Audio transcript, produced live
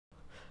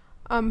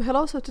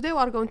Hello, so today we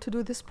are going to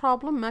do this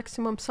problem,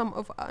 maximum sum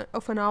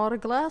of an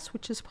hourglass,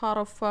 which is part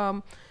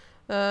of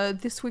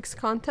this week's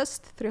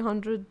contest,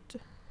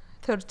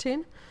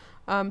 313.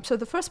 So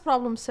the first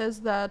problem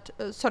says that,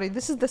 sorry,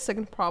 this is the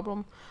second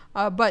problem,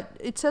 but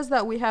it says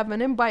that we have an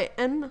m by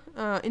n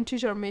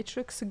integer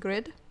matrix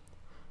grid,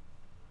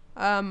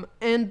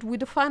 and we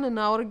define an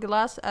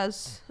hourglass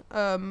as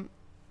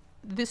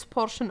this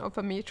portion of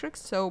a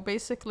matrix. So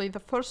basically the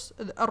first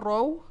a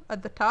row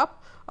at the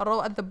top, a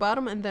row at the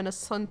bottom, and then a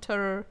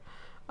center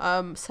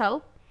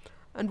cell.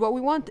 And what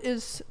we want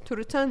is to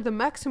return the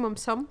maximum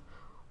sum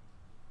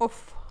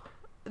of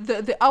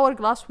the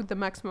hourglass with the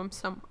maximum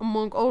sum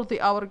among all the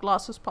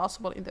hourglasses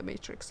possible in the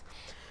matrix.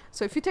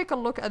 So if you take a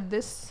look at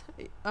this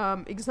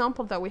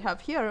example that we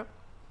have here,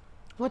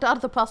 what are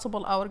the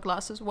possible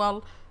hourglasses?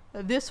 Well,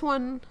 this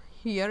one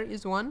here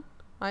is one,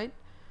 right?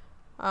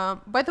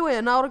 By the way,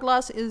 an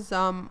hourglass is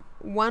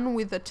one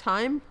with the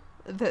time,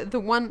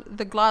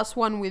 the glass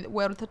one with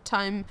where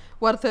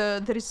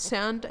there is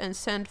sand and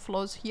sand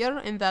flows here,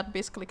 and that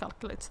basically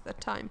calculates the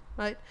time,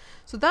 right?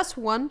 So that's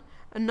one.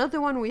 Another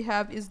one we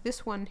have is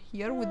this one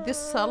here with this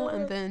cell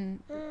and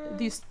then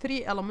these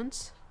three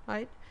elements,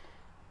 right?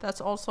 That's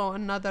also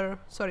another,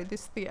 sorry,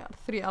 these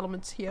three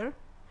elements here.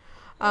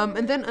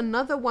 And then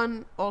another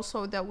one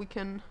also that we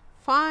can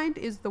find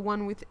is the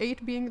one with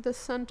 8 being the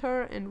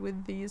center and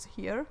with these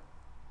here.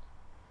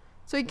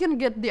 So you can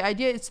get the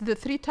idea. It's the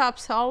 3 top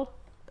cell,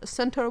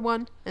 center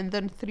one, and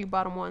then 3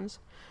 bottom ones.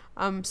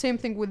 Same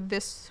thing with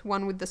this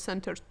one with the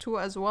center 2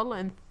 as well,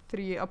 and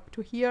 3 up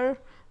to here.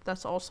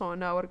 That's also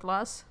an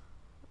hourglass.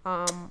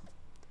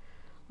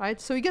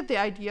 Right, so you get the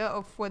idea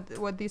of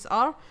what these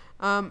are.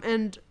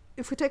 And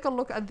if we take a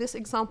look at this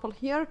example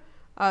here,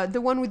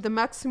 the one with the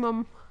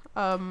maximum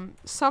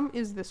sum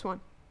is this one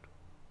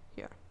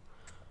here.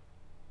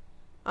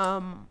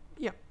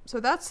 Yeah, so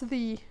that's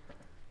the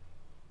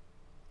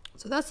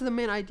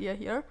main idea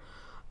here.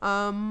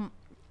 And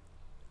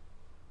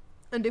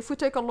if we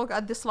take a look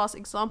at this last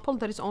example,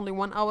 there is only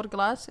one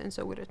hourglass, and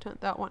so we return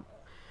that one.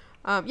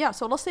 Yeah,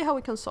 so let's see how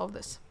we can solve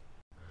this.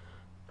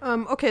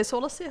 Okay, so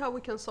let's see how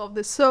we can solve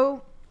this.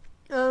 So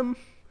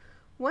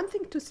one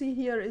thing to see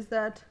here is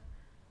that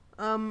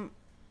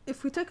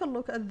if we take a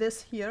look at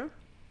this here,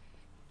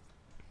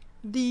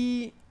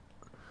 the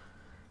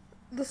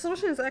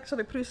solution is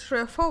actually pretty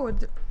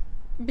straightforward,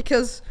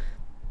 because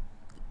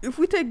if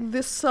we take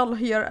this cell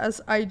here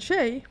as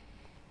ij,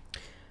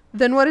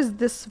 then what is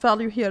this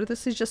value here?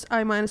 This is just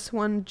I minus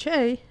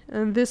 1j,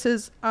 and this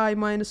is I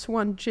minus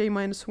 1j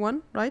minus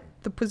 1, right?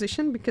 The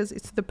position, because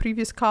it's the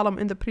previous column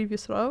in the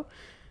previous row.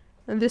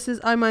 And this is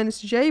I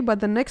minus j, but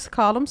the next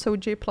column, so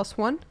j plus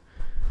 1.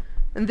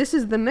 And this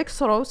is the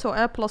next row, so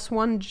I plus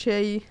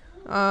 1j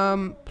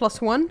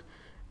plus 1.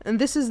 And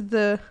this is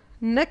the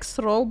next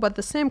row, but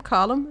the same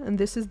column. And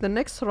this is the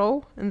next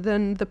row, and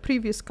then the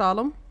previous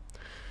column.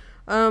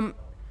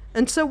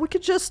 And so we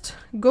could just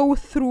go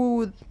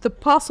through the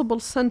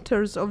possible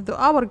centers of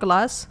the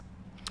hourglass,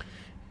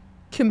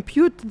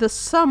 compute the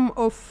sum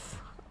of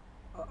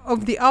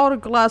the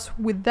hourglass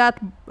with that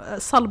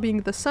cell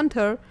being the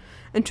center.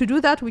 And to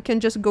do that, we can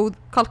just go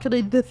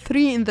calculate the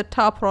 3 in the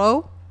top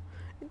row,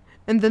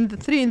 and then the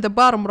 3 in the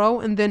bottom row,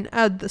 and then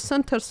add the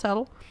center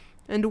cell,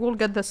 and we'll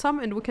get the sum,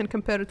 and we can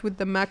compare it with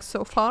the max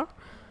so far.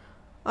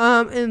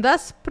 And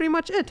that's pretty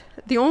much it.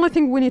 The only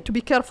thing we need to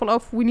be careful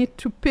of, we need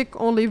to pick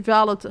only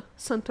valid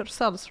center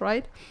cells,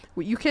 right?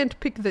 You can't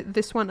pick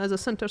this one as a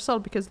center cell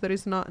because there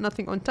is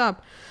nothing on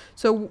top.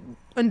 So,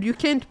 and you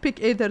can't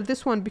pick either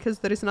this one because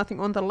there is nothing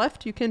on the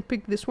left. You can't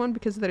pick this one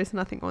because there is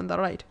nothing on the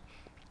right.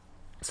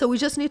 So we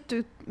just need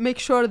to make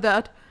sure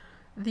that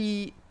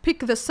pick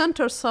the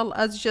center cell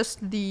as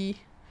just the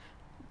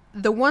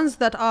ones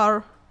that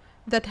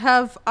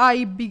have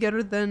I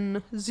bigger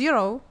than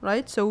 0,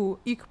 right? So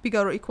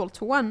bigger or equal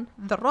to 1,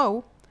 the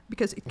row,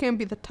 because it can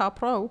be the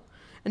top row,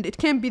 and it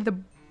can be the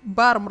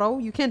bottom row.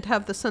 You can't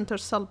have the center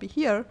cell be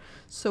here,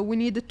 so we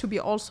need it to be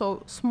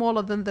also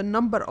smaller than the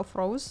number of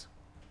rows,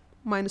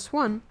 minus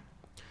 1.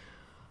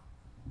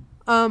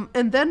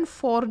 And then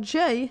for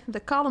j, the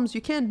columns,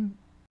 you can't,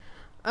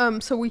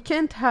 so we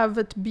can't have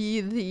it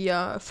be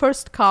the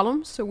first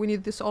column, so we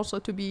need this also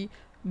to be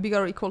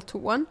bigger or equal to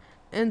 1.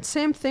 And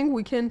same thing,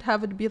 we can't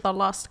have it be the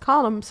last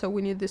column, so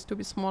we need this to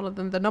be smaller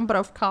than the number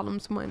of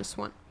columns minus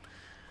 1.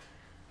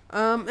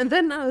 And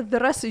then the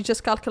rest is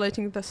just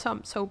calculating the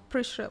sum, so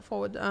pretty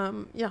straightforward.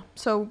 Yeah,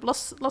 so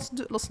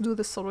let's do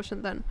this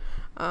solution then,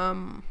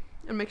 and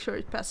make sure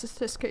it passes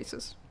test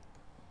cases.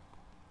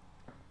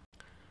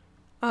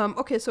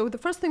 Okay, so the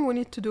first thing we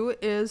need to do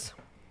is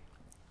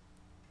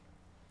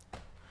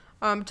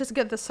just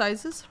get the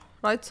sizes,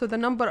 right? So the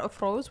number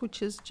of rows,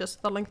 which is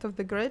just the length of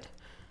the grid,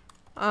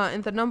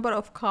 and the number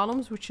of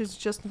columns, which is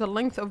just the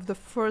length of the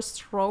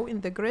first row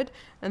in the grid.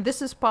 And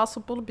this is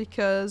possible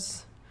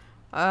because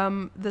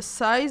the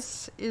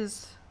size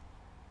is,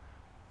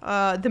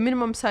 the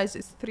minimum size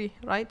is 3,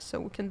 right?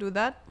 So we can do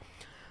that.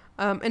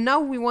 And now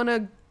we want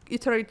to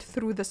iterate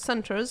through the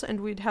centers, and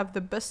we'd have the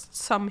best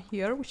sum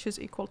here, which is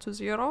equal to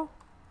 0.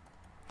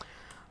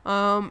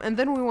 And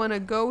then we want to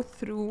go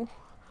through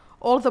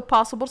all the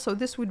possible. So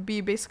this would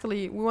be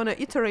basically, we want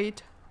to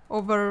iterate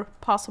over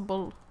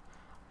possible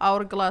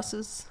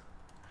hourglasses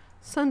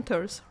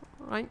centers,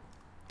 right?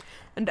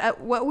 And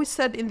what we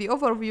said in the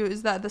overview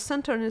is that the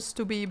center needs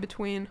to be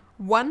between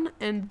 1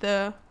 and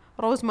the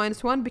rows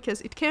minus 1,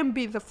 because it can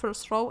be the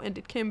first row and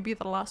it can be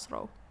the last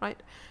row,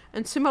 right?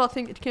 And similar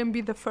thing, it can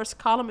be the first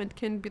column and it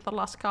can be the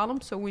last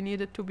column, so we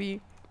need it to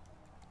be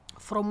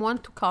from 1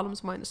 to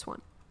columns minus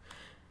 1.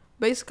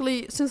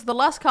 Basically, since the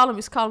last column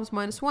is columns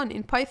minus 1,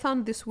 in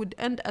Python this would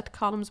end at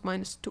columns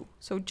minus 2.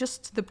 So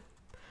just the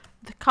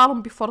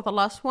column before the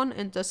last one,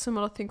 and a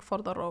similar thing for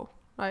the row,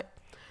 right?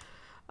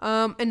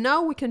 And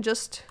now we can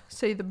just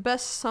say the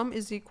best sum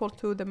is equal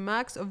to the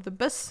max of the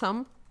best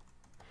sum,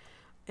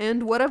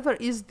 and whatever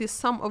is the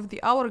sum of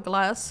the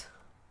hourglass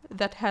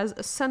that has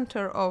a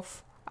center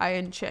of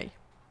ij,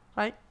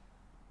 right?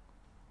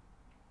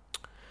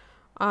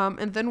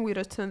 And then we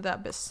return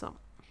that best sum.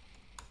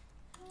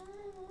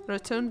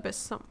 Return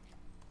best sum.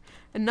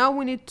 And now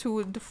we need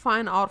to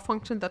define our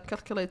function that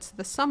calculates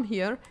the sum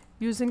here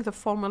using the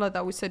formula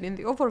that we said in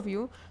the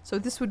overview. So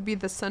this would be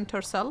the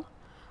center cell.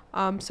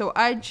 So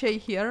ij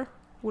here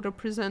would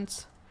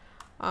represent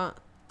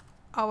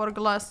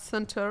hourglass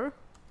center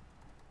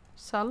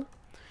cell.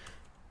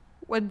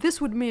 What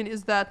this would mean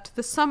is that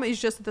the sum is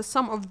just the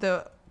sum of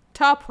the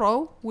top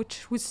row,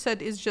 which we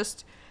said is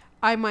just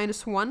I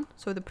minus 1,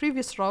 so the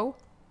previous row,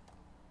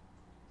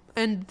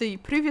 and the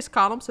previous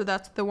column, so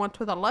that's the one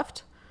to the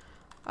left.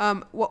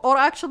 Or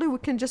actually we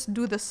can just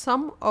do the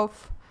sum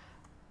of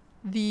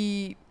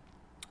the,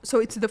 so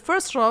it's the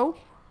first row,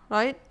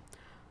 right?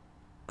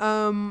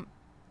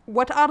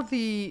 What are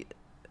the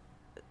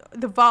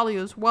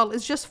values? Well,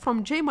 it's just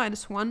from j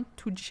minus 1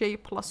 to j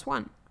plus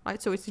 1,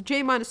 right? So it's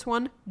j minus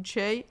 1,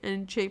 j,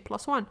 and j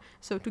plus 1.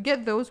 So to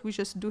get those, we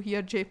just do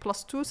here j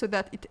plus 2, so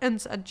that it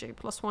ends at j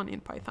plus 1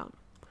 in Python.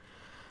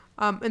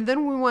 And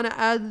then we want to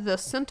add the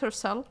center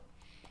cell,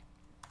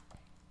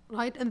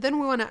 right? And then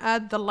we want to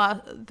add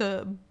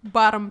the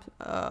bottom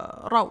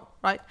row,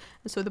 right?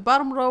 And so the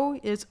bottom row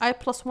is I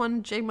plus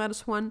 1, j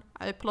minus 1,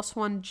 I plus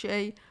 1,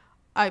 j,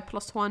 I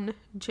plus 1,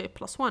 j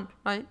plus 1,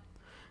 right?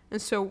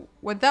 And so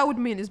what that would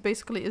mean is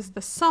basically is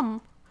the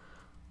sum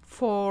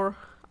for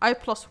I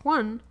plus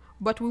 1,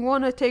 but we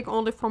want to take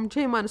only from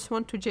j minus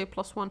 1 to j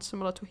plus 1,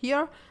 similar to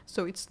here.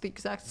 So it's the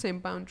exact same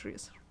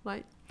boundaries,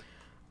 right?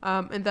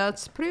 And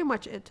that's pretty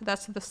much it.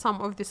 That's the sum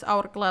of this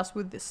hourglass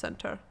with this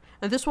center.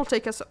 And this will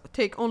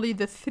take only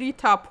the 3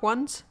 top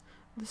ones,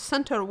 the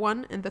center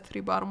one, and the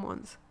 3 bottom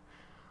ones.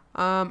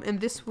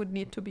 And this would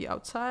need to be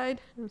outside,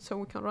 and so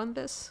we can run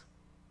this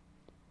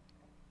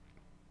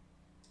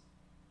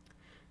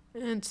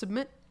and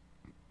submit.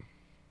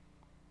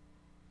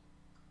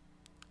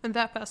 And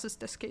that passes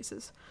test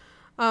cases.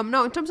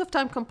 Now, in terms of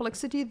time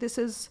complexity, this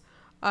is,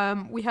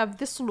 we have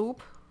this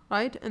loop,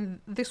 right? And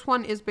this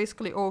one is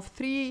basically O of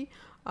 3,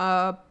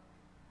 O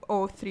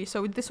of 3.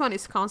 So this one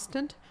is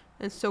constant.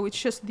 And so it's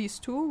just these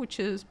two, which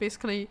is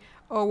basically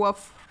O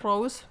of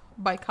rows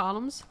by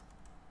columns,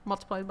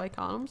 multiplied by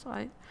columns,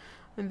 right?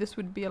 And this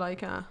would be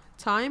like a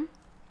time.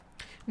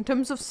 In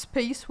terms of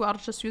space, we are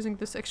just using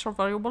this extra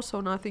variable,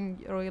 so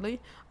nothing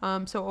really.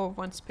 So O of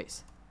 1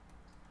 space.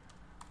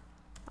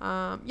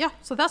 Yeah,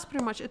 so that's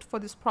pretty much it for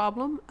this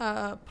problem.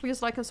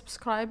 Please like and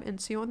subscribe, and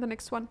see you on the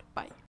next one. Bye.